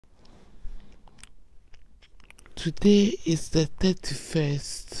Today is the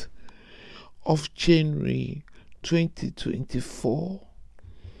 31st of January 2024,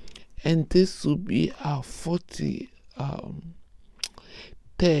 and this will be our 43rd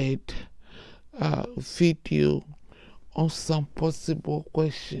video on some possible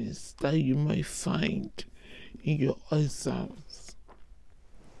questions that you might find in your exams.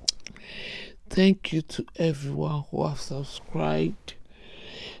 Thank you to everyone who have subscribed,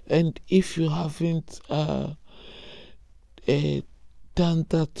 and if you haven't done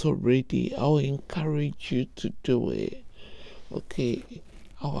that already, I'll encourage you to do it. Okay,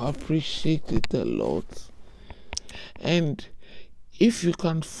 I'll appreciate it a lot. And if you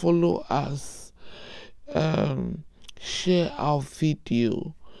can follow us, share our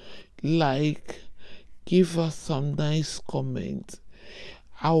video, like, give us some nice comments,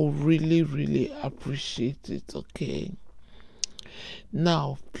 I'll really appreciate it. Okay,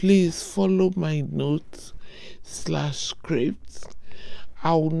 now please follow my notes/scripts.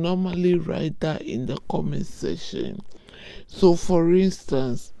 I will normally write that in the comment section. So for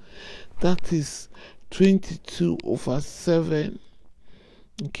instance, that is 22/7.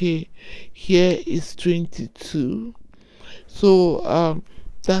 Okay, here is 22. So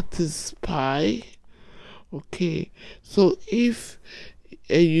that is pi. Okay, so if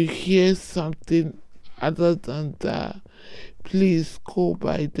you hear something other than that, please go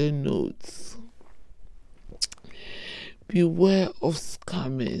by the notes. Beware of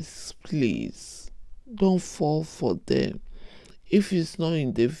scammers, please. Don't fall for them. If it's not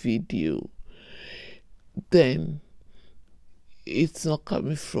in the video, then it's not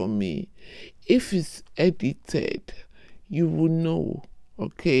coming from me. If it's edited, you will know,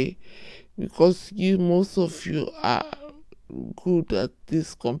 okay? Because most of you are good at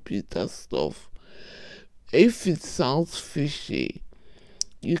this computer stuff. If it sounds fishy,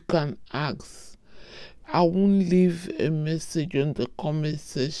 you can ask. I won't leave a message on the comment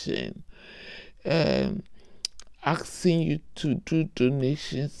section asking you to do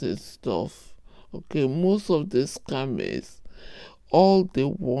donations and stuff. Okay, most of the scammers, all they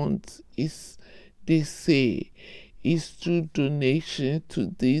want is, they say, is to donation to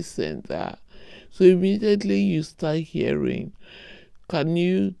this and that. So immediately you start hearing, can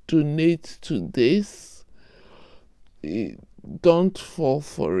you donate to this? Don't fall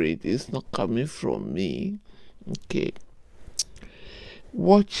for it. It's not coming from me. Okay,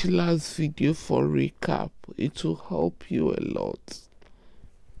 watch last video for recap. It will help you a lot.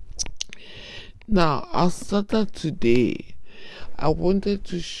 Now I'll start that today. I wanted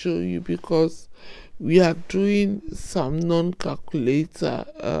to show you because we are doing some non-calculator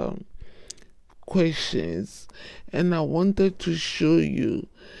questions, and I wanted to show you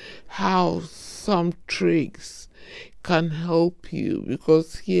how some tricks can help you,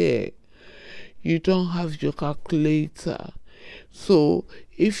 because here you don't have your calculator. So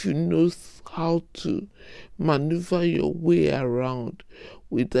if you know how to maneuver your way around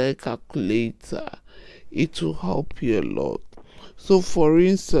with a calculator, it will help you a lot. So for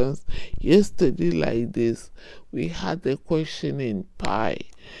instance, yesterday like this, we had a question in pi,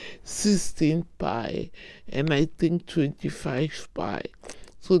 16 pi, and I think 25 pi.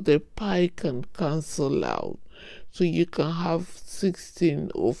 So the pi can cancel out. So you can have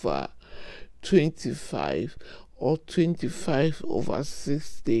 16/25 or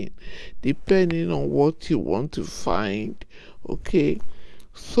 25/16, depending on what you want to find. Okay,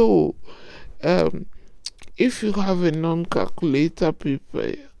 so if you have a non-calculator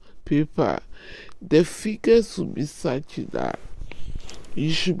paper, the figures will be such that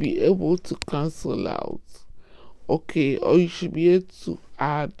you should be able to cancel out. Okay, or you should be able to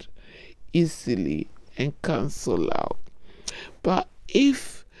add easily and cancel out. But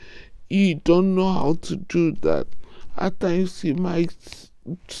if you don't know how to do that, at times you might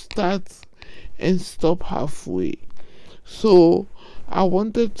start and stop halfway. So I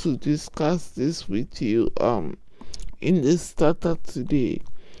wanted to discuss this with you in the starter today.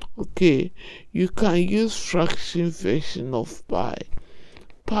 Okay, you can use fraction version of pi.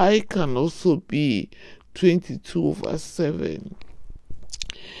 Pi can also be 22/7.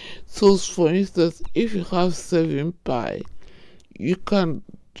 So for instance, if you have 7 pi, you can,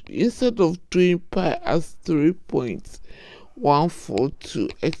 instead of doing pi as 3.142,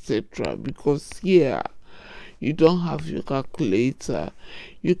 etc., because here you don't have your calculator,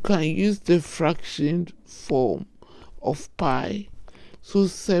 you can use the fraction form of pi. So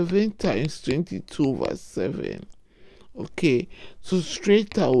 7 times 22/7. Okay, so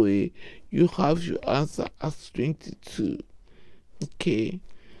straight away you have your answer as 22. Okay,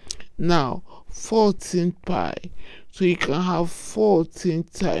 now 14 pi, so you can have 14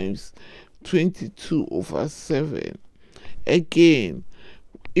 times 22 over 7. Again,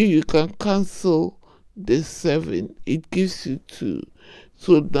 if you can cancel the 7, it gives you 2.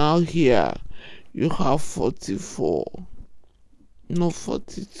 So now here you have 44, not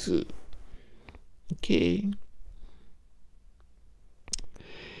 42. Okay.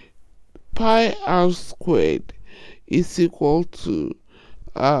 Pi r squared is equal to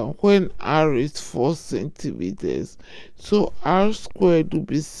when r is 4 centimeters, so r squared will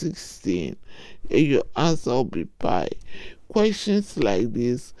be 16 and your answer will be pi. Questions like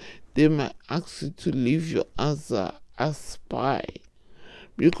this, they might ask you to leave your answer as pi,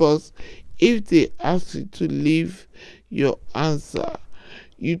 because if they ask you to leave your answer,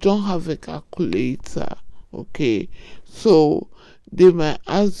 you don't have a calculator. Okay, so they might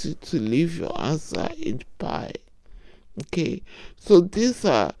ask you to leave your answer in pi. Okay, so these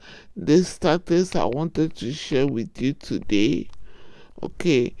are the status I wanted to share with you today.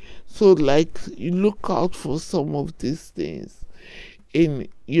 Okay, so like you look out for some of these things in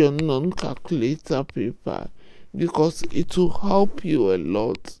your non-calculator paper, because it will help you a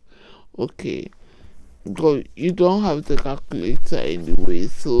lot. Okay, because you don't have the calculator anyway,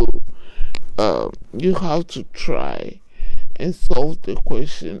 so you have to try and solve the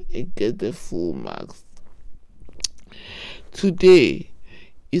question and get the full marks. Today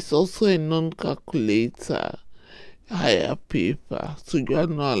is also a non-calculator higher paper, so you are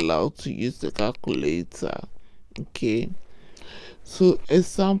not allowed to use the calculator. Okay, so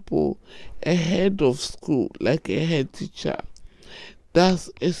example, a head of school, like a head teacher, does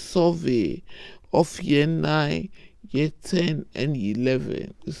a survey of year 9, year 10 and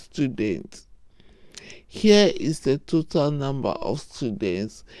 11 students. Here is the total number of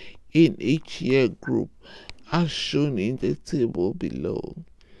students in each year group as shown in the table below.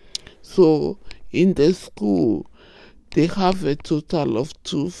 So in the school, they have a total of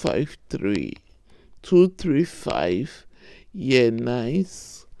 235 year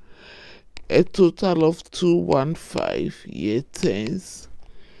 9s, a total of 215 year 10s,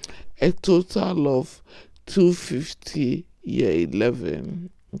 a total of 250 year 11.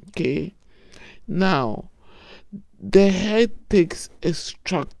 Okay, now the head takes a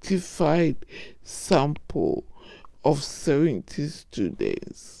stratified sample of 70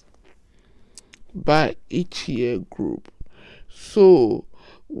 students by each year group. So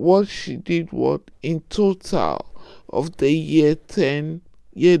what she did was, in total of the year 10,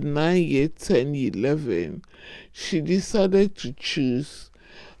 year 9, year 10, 11, she decided to choose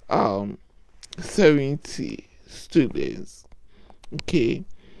 70 students. Okay,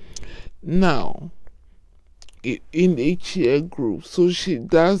 now in each year group, so she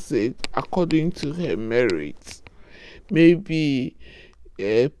does it according to her merits, maybe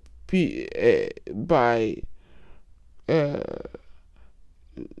by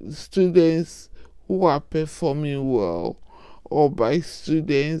students who are performing well, or by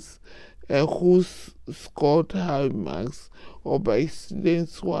students who scored high marks, or by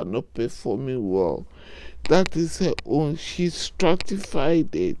students who are not performing well. That is her own. She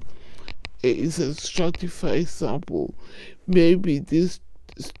stratified it. It's a stratified sample. Maybe this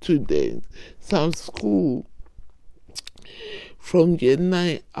student, some school from year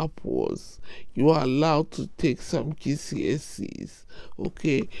 9 upwards, you are allowed to take some Gcse's.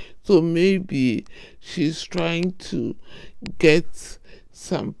 Okay, so maybe she's trying to get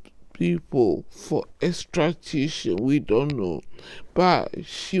some people for extra tuition, we don't know, but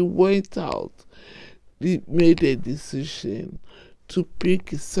she went out, made a decision to pick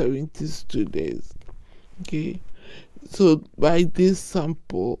 70 students. Okay, so by this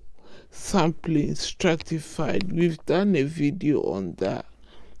sampling stratified, we've done a video on that.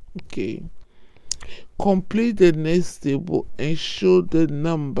 Okay, complete the next table and show the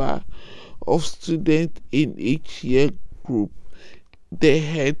number of students in each year group, the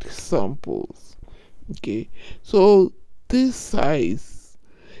head samples. Okay, so this size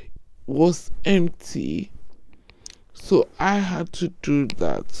was empty, so I had to do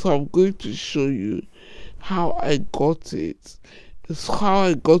that. So I'm going to show you how I got it. It's how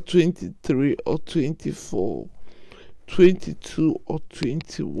I got 23 or 24, 22 or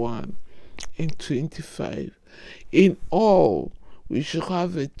 21 and 25. In all, we should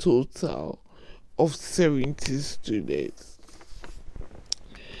have a total of 70 students.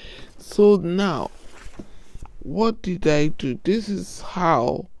 So now, what did I do? This is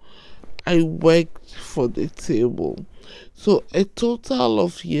how I worked for the table. So a total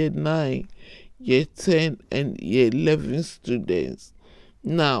of year 9, year 10 and year 11 students.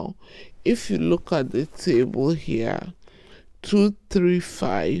 Now, if you look at the table here,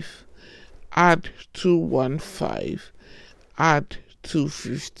 235, add 215, add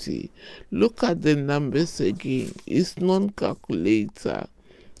 250. Look at the numbers again. It's non-calculator.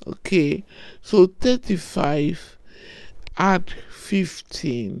 Okay, so 35 add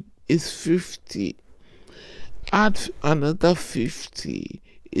 15 is 50. Add another 50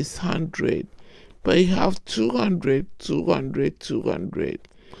 is 100. But you have 200, 200, 200.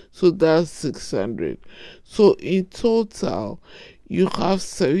 So that's 600. So in total, you have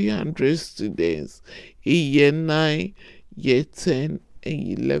 700 students in year 9, year 10,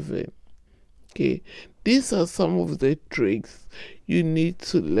 and 11. Okay, these are some of the tricks you need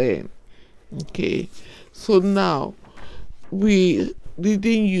to learn. Okay, so now we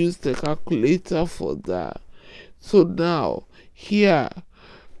didn't use the calculator for that. So now here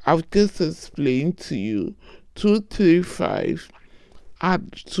I've just explained to you 235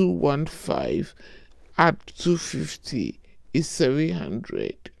 add 215 add 250 is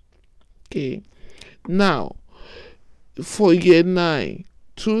 700. Okay, now for year 9,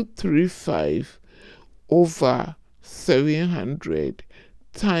 235 over 700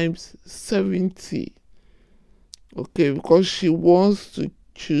 times 70. Okay, because she wants to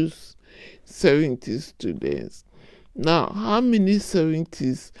choose 70 students. Now, how many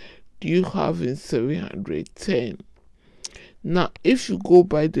 70s do you have in 710? Now, if you go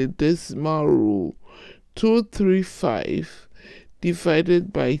by the decimal rule, 235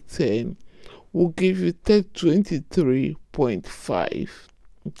 divided by 10 will give you 23.5.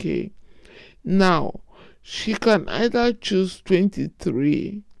 Okay, now she can either choose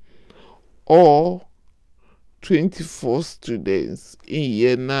 23 or 24 students in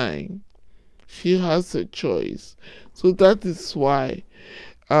year 9. She has a choice. So that is why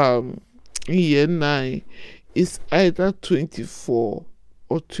in year 9 it's either 24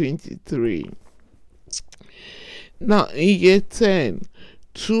 or 23. Now in year 10,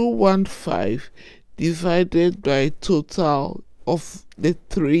 215 divided by total of the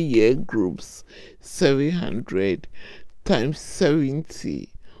 3-year groups, 700 times 70.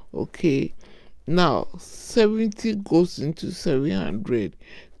 Okay, now 70 goes into 700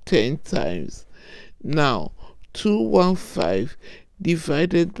 10 times. Now 215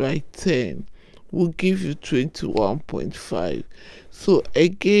 divided by 10 will give you 21.5. So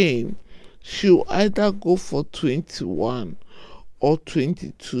again, she'll either go for 21 or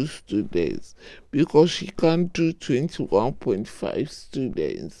 22 students because she can't do 21.5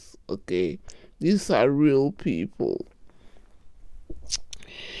 students. Okay, these are real people.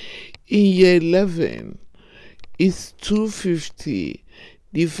 In year 11, it's 250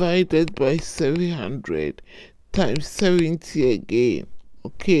 divided by 700 times 70 again.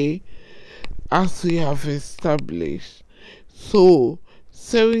 Okay, as we have established. So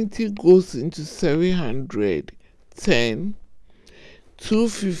 70 goes into 710.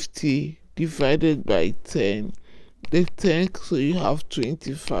 250 divided by 10, the 10, so you have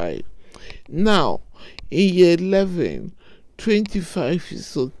 25. Now in year 11, 25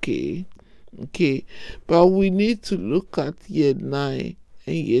 is okay, but we need to look at year 9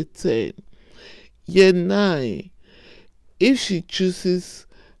 and year 10. Year 9, if she chooses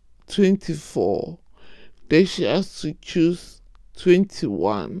 24, then she has to choose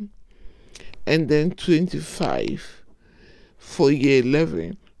 21 and then 25 for year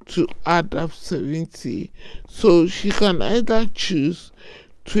 11 to add up 70. So she can either choose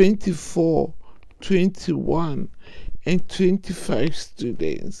 24, 21 and 25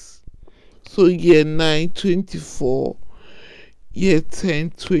 students. So year 9, 24, year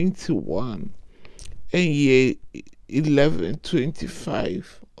 10, 21 and year 11,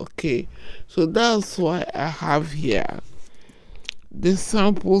 25. Okay, so that's why I have here the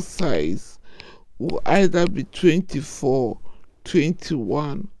sample size will either be 24,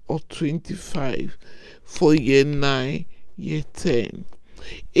 21 or 25 for year 9, year 10.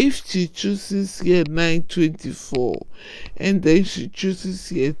 If she chooses year 9, 24 and then she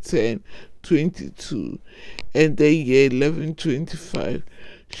chooses year 10, 22 and then year 11, 25,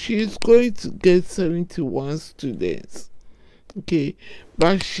 she is going to get 71 students. Okay,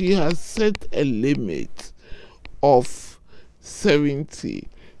 but she has set a limit of 70.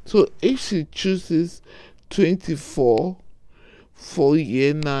 So if she chooses 24 for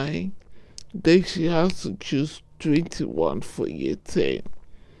year 9, then she has to choose 21 for year 10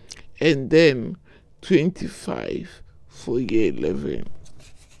 and then 25 for year 11.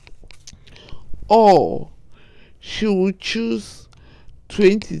 Or she will choose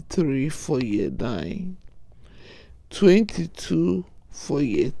 23 for year 9, 22 for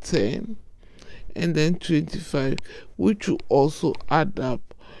year 10 and then 25, which will also add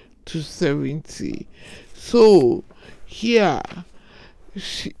up to 70. So here,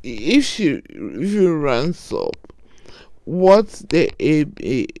 if she runs up, what the aim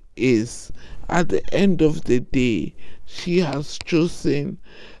is. At the end of the day, she has chosen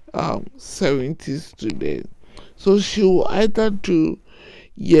 70 students. So she will either do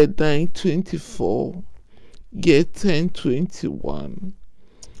year 9 24, year 10 21,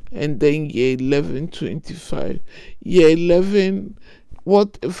 and then year 11 25. Year 11,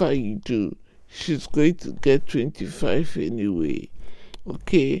 whatever you do, she's going to get 25 anyway.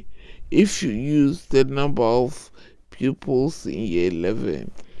 Okay, if you use the number of pupils in year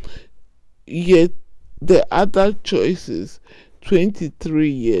 11. Yet the other choices: 23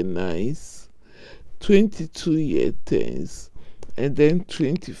 year 9s, 22 year 10s, and then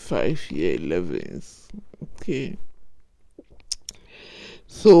 25 year 11s. Okay,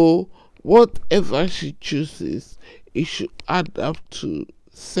 so whatever she chooses, it should add up to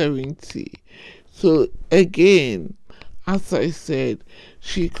 70. So again, as I said,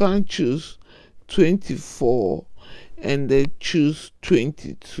 she can't choose 24 and then choose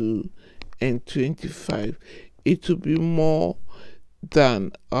 22 and 25. It will be more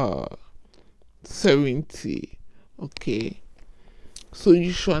than 70. Okay, so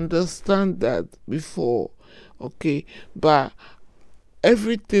you should understand that before. Okay, but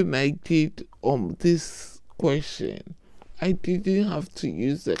everything I did on this question, I didn't have to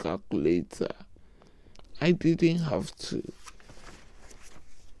use the calculator. I didn't have to.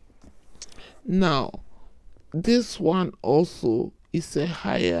 Now, this one also is a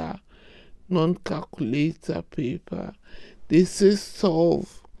higher non-calculator paper. They say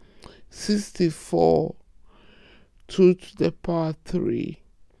solve 64 2 to the power 3.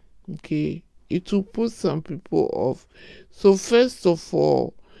 Okay, it will put some people off. So first of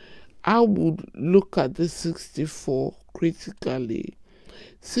all, I would look at the 64 critically.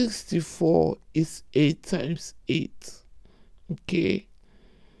 64 is 8 times 8. Okay,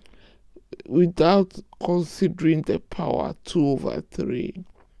 without considering the power 2 over 3.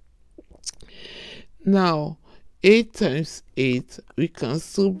 Now, 8 times 8, we can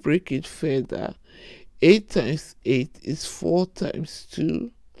still break it further. 8 times 8 is 4 times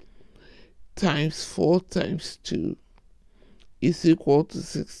 2 times 4 times 2 is equal to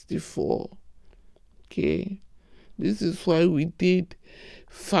 64. Okay, this is why we did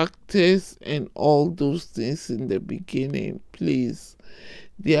factors and all those things in the beginning. Please,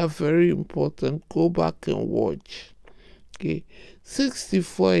 they are very important. Go back and watch. Okay,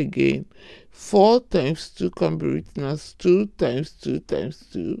 64 again. 4 times 2 can be written as 2 times 2 times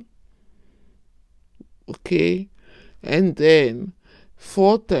 2. Okay, and then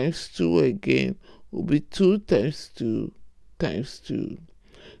 4 times 2 again will be 2 times 2 times 2.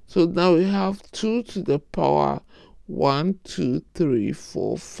 So now we have 2 to the power 1, 2, 3,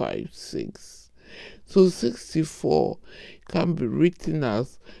 4, 5, 6. So 64 can be written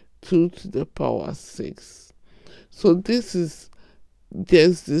as 2 to the power 6. So this is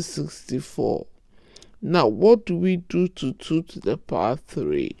just the 64. Now what do we do to 2 to the power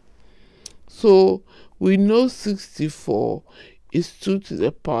 3? So we know 64 is 2 to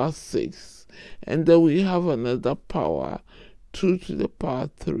the power 6, and then we have another power, 2 to the power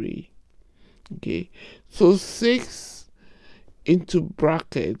 3. Okay, so 6 into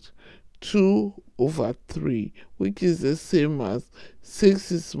bracket 2 over 3, which is the same as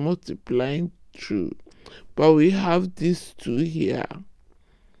 6 is multiplying 2, but we have these 2 here.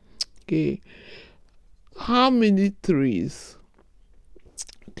 Okay, how many 3's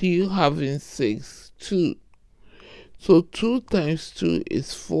do you have in 6? 2. So 2 times 2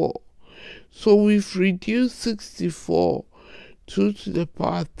 is 4. So we've reduced 64 2 to the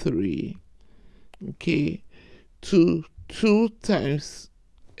power 3, okay, to 2 times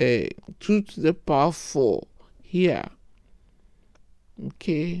 2 to the power 4 here.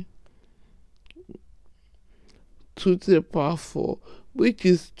 Okay, 2 to the power 4, which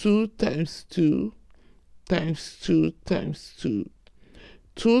is 2 times 2 times 2 times 2.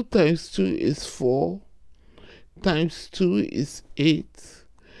 2 times 2 is 4, times 2 is 8,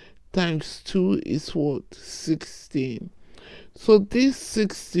 times 2 is what? 16. So this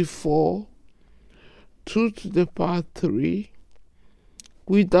 64, 2 to the power 3,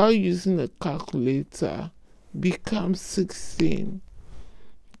 without using a calculator, becomes 16.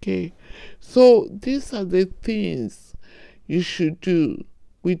 Okay, so these are the things you should do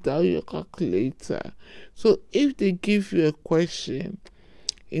without your calculator. So if they give you a question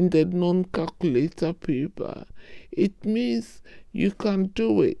in the non-calculator paper, it means you can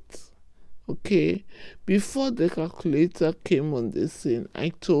do it. Okay, before the calculator came on the scene, I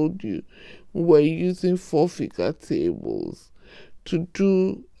told you we were using 4-figure tables to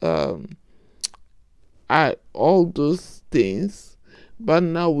do all those things, but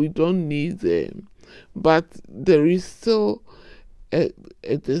now we don't need them. but there is still at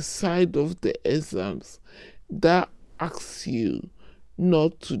the side of the exams that asks you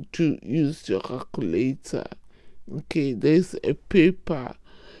not to use your calculator. Okay, there's a paper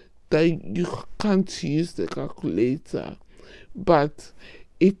that you can't use the calculator, but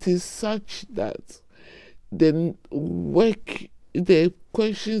it is such that the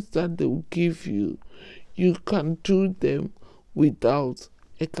questions that they will give you, you can do them without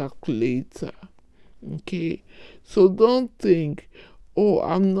a calculator. Okay, so don't think, oh,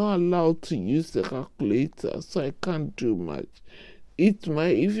 I'm not allowed to use the calculator, so I can't do much. It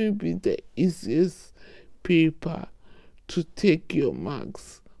might even be the easiest paper to take your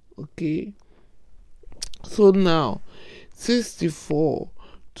marks. Okay, so now 64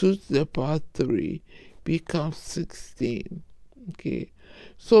 to the power 3 becomes 16. Okay,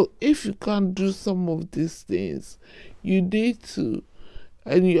 so if you can't do some of these things, you need to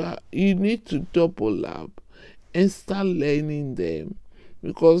you need to double up and start learning them,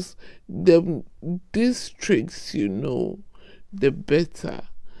 because these tricks, the better,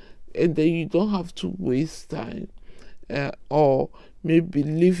 and then you don't have to waste time or maybe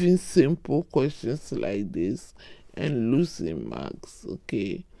leaving simple questions like this and losing marks.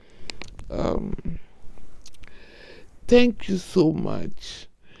 Okay, thank you so much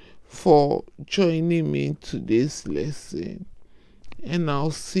for joining me in today's lesson, and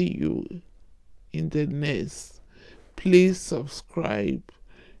I'll see you in the next. Please subscribe,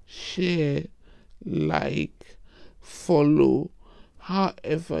 share, like, follow,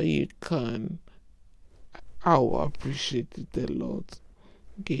 however you can. I will appreciate it a lot.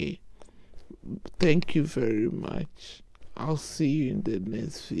 Okay, thank you very much. I'll see you in the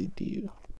next video.